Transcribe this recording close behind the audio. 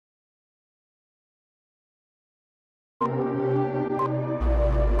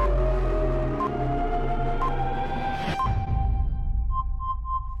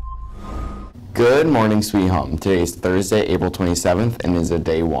Good morning, Sweet Home. Today is Thursday, April 27th, and is a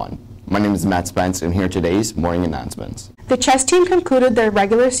day one. My name is Matt Spence, and here are today's morning announcements. The chess team concluded their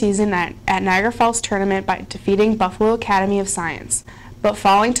regular season at Niagara Falls Tournament by defeating Buffalo Academy of Science, but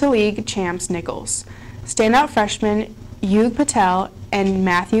falling to league champs Nichols. Standout freshmen Yug Patel and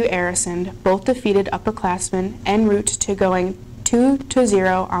Matthew Arison both defeated upperclassmen en route to going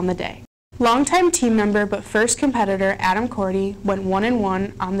 2-0 on the day. Longtime team member but first competitor Adam Cordy went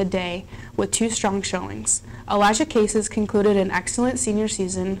 1-1 on the day with two strong showings. Elijah Cases concluded an excellent senior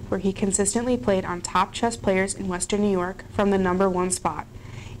season where he consistently played on top chess players in Western New York from the #1 spot.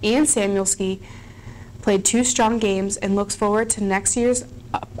 Ian Samuelski played two strong games and looks forward to next year's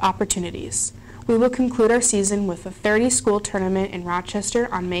opportunities. We will conclude our season with a 30-school tournament in Rochester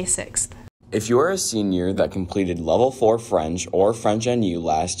on May 6th. If you are a senior that completed Level 4 French or French NU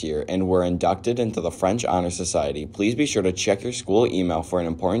last year and were inducted into the French Honor Society, please be sure to check your school email for an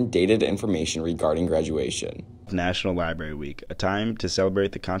important dated information regarding graduation. National Library Week, a time to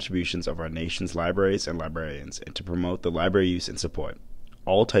celebrate the contributions of our nation's libraries and librarians and to promote the library use and support.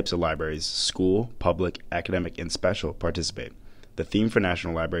 All types of libraries, school, public, academic, and special, participate. The theme for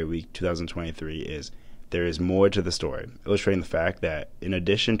National Library Week 2023 is "There is more to the story," illustrating the fact that in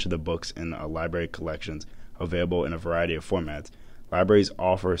addition to the books in our library collections available in a variety of formats, libraries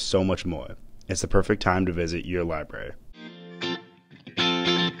offer so much more. It's the perfect time to visit your library.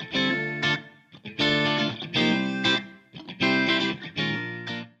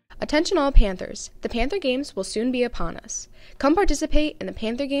 Attention all Panthers. The Panther Games will soon be upon us. Come participate in the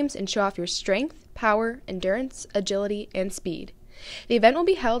Panther Games and show off your strength, power, endurance, agility, and speed. The event will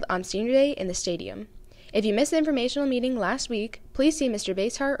be held on Senior Day in the stadium. If you missed the informational meeting last week, please see Mr.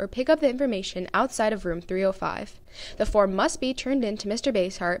 Basehart or pick up the information outside of room 305. The form must be turned in to Mr.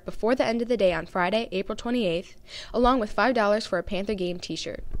 Basehart before the end of the day on Friday, April 28th, along with $5 for a Panther Game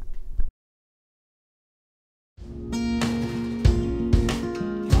t-shirt.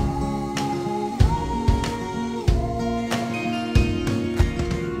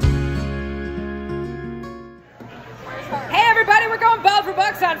 Everybody, we're going bald for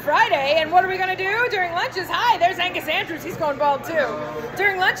bucks on Friday, and what are we going to do during lunches? Hi, there's Angus Andrews. He's going bald too.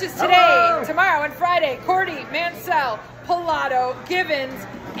 During lunches today, tomorrow, and Friday, Cordy, Mansell, Pilato, Givens,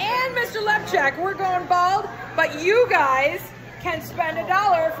 and Mr. Lepchak, we're going bald, but you guys can spend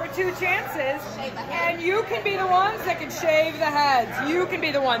 $1 for 2 chances, and you can be the ones that can shave the heads. You can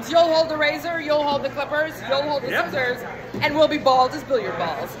be the ones. You'll hold the razor, you'll hold the clippers, you'll hold the scissors, and we'll be bald as billiard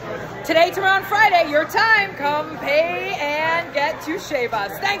balls. Today, tomorrow, and Friday, your time. Come pay and get to shave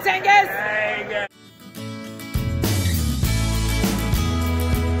us. Thanks, Angus.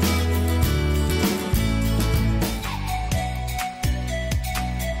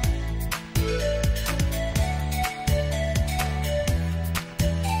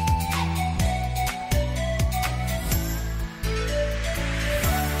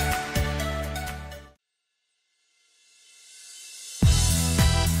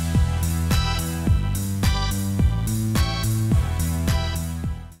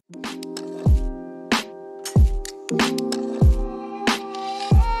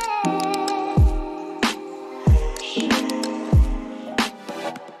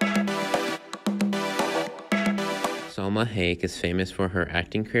 Salma Hayek is famous for her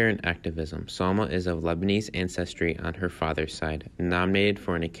acting career and activism. Salma is of Lebanese ancestry on her father's side, nominated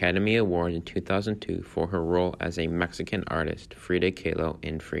for an Academy Award in 2002 for her role as a Mexican artist, Frida Kahlo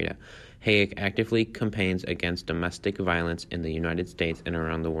in Frida. Hayek actively campaigns against domestic violence in the United States and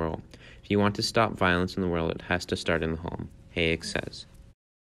around the world. If you want to stop violence in the world, it has to start in the home, Hayek says.